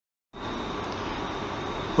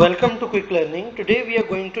Welcome to Quick Learning. Today we are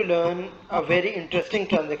going to learn a very interesting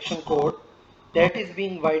transaction code that is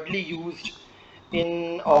being widely used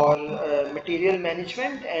in all material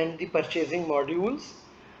management and the purchasing modules.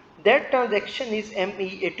 That transaction is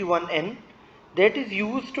ME81n, that is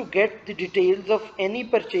used to get the details of any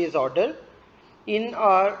purchase order in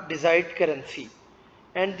our desired currency,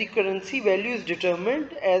 and the currency value is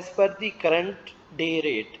determined as per the current day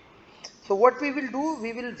rate. So what we will do,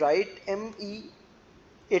 we will write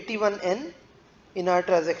ME81n in our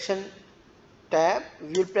transaction tab.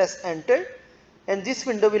 We will press enter and this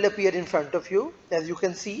window will appear in front of you, as you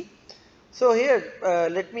can see. So here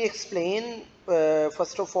let me explain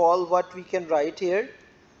first of all what we can write here.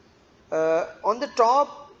 On the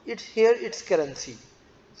top it's currency.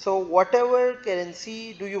 So whatever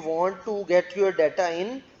currency do you want to get your data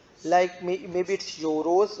in, like maybe it's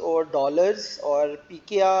euros or dollars or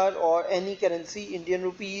PKR or any currency, Indian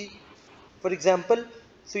rupee for example.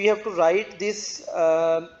 So you have to write this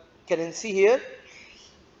currency here.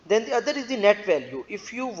 Then the other is the net value.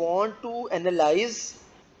 If you want to analyze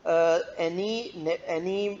any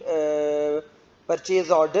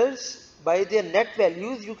purchase orders by their net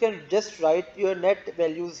values, you can just write your net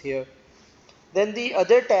values here. Then the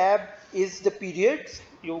other tab is the periods.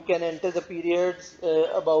 You can enter the periods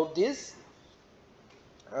about this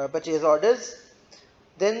purchase orders.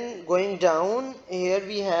 Then going down here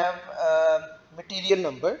we have material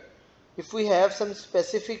number. If we have some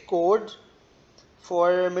specific code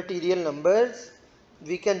for material numbers,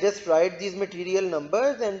 we can just write these material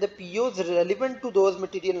numbers and the POs relevant to those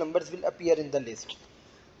material numbers will appear in the list.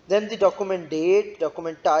 Then the document date,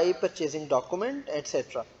 document type, purchasing document,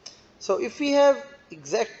 etc. So if we have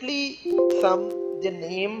exactly the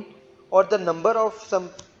name or the number of some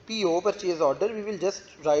PO purchase order, we will just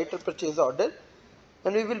write a purchase order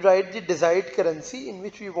and we will write the desired currency in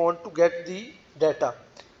which we want to get the data.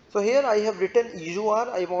 So here I have written EUR.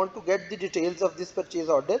 I want to get the details of this purchase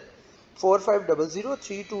order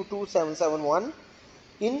 4500322771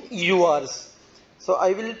 in EURs. So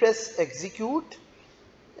I will press execute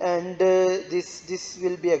and this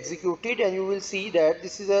will be executed, and you will see that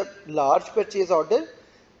this is a large purchase order.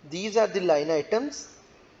 These are the line items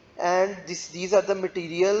and these are the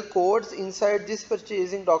material codes inside this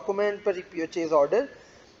purchasing document per purchase order,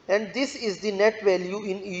 and this is the net value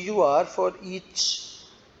in EUR for each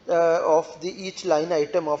each line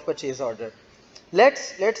item of purchase order.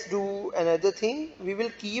 Let's do another thing. We will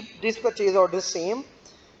keep this purchase order same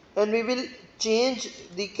and we will change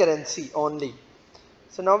the currency only.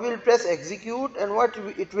 So now we will press execute, and what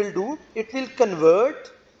it will do, it will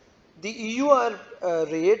convert the EUR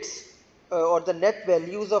rates or the net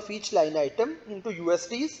values of each line item into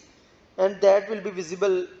USDs, and that will be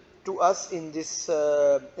visible to us in this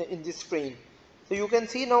screen. So you can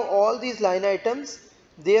see now all these line items,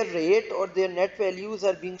 their rate or their net values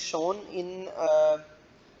are being shown in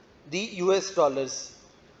the US dollars.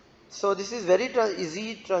 So this is very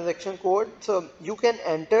easy transaction code. So you can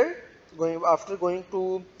enter after going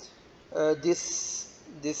to this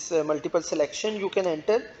multiple selection. You can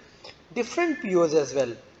enter different POs as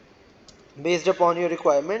well based upon your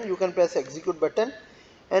requirement. You can press execute button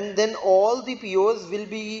and then all the POs will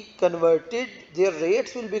be converted, their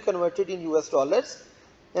rates will be converted in US dollars,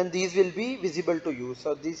 and these will be visible to you.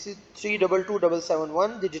 So this is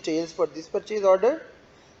 322771, the details for this purchase order.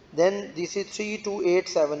 Then this is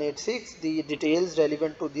 328786, the details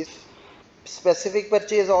relevant to this specific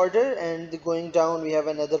purchase order, and going down we have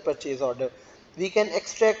another purchase order. We can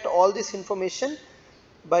extract all this information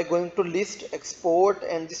by going to list, export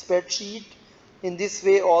and the spreadsheet. In this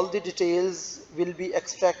way all the details will be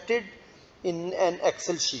extracted in an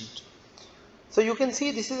Excel sheet. So you can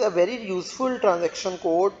see this is a very useful transaction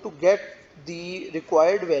code to get the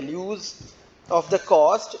required values of the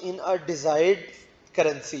cost in our desired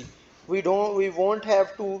currency. We won't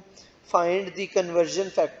have to find the conversion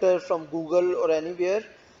factor from Google or anywhere.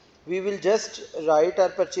 We will just write our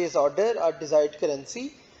purchase order, our desired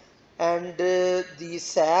currency, and the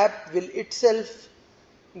SAP will itself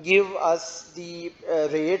give us the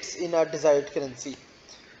rates in our desired currency.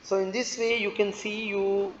 So in this way you can see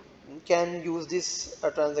you can use this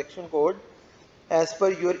transaction code as per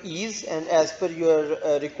your ease and as per your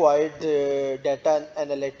required data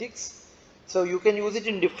analytics. So you can use it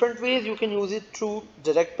in different ways. You can use it through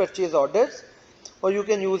direct purchase orders, or you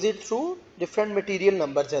can use it through different material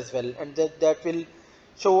numbers as well, and that will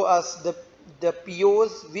show us the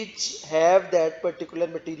POs which have that particular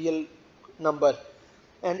material number,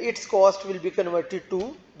 and its cost will be converted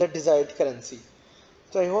to the desired currency.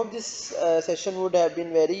 So I hope this session would have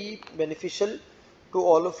been very beneficial to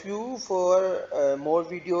all of you. For more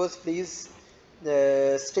videos, please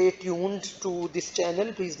stay tuned to this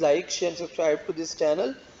channel. Please like, share and subscribe to this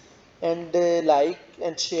channel, and like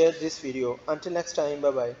and share this video. Until next time,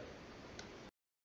 bye bye.